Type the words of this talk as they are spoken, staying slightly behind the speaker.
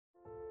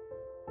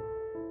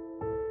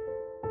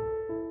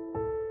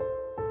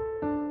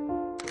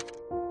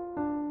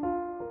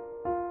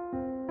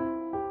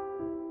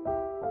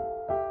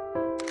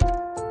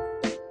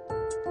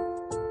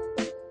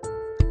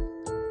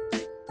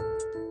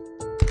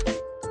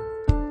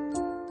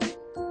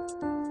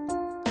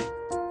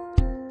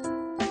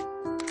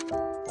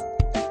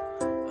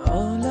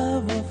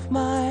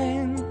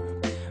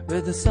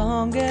with a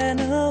song and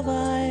a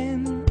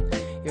vine.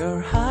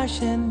 You're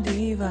harsh and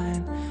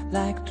divine,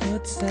 like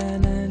truths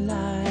and a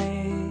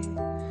lie.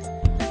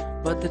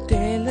 But the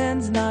tail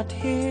end's not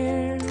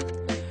here,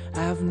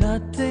 I have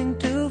nothing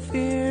to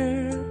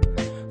fear.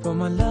 For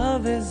my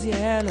love is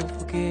yellow,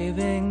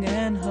 forgiving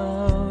and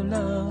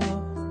hollow.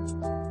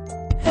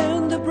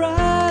 And the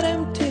bright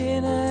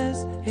emptiness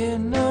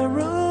in a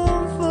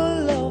room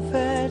full of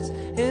heads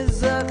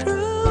is a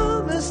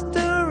true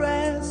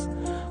mistress.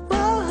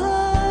 Whoa,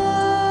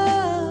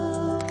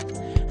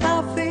 I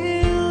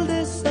feel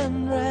this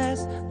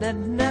unrest, that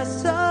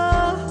nest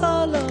of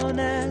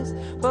hollowness.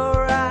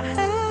 For I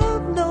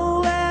have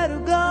nowhere to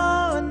go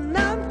and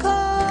I'm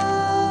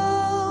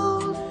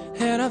cold,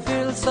 and I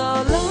feel so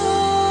lonely.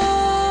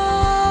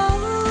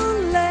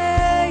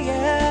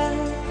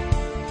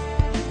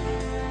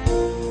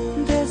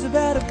 There's a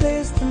better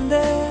place than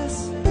this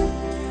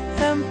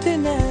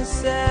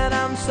emptiness, and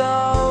I'm so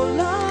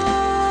lonely,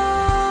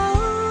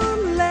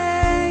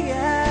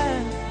 yeah.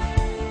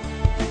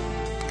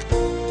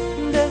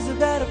 There's a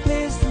better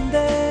place than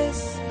this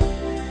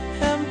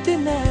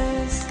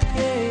emptiness,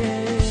 yeah,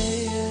 yeah,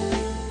 yeah.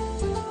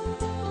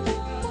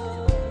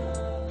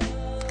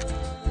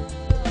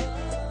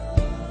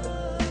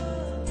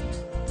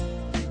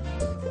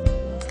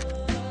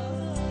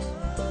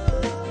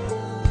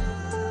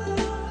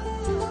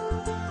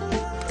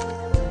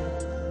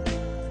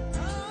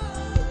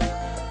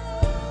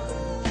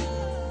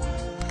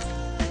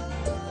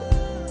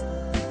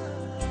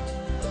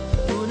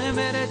 तूने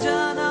मेरे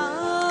जाना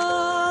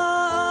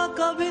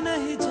कभी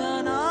नहीं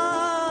जाना,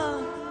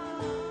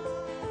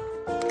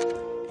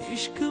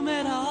 इश्क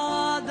मेरा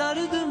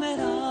दर्द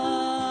मेरा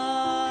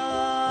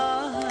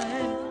है।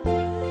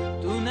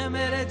 तूने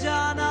मेरे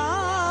जाना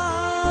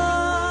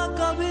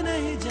कभी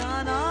नहीं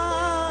जाना,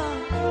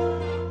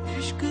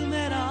 इश्क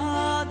मेरा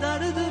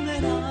दर्द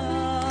मेरा।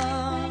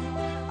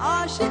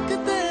 आशिक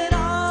तेरा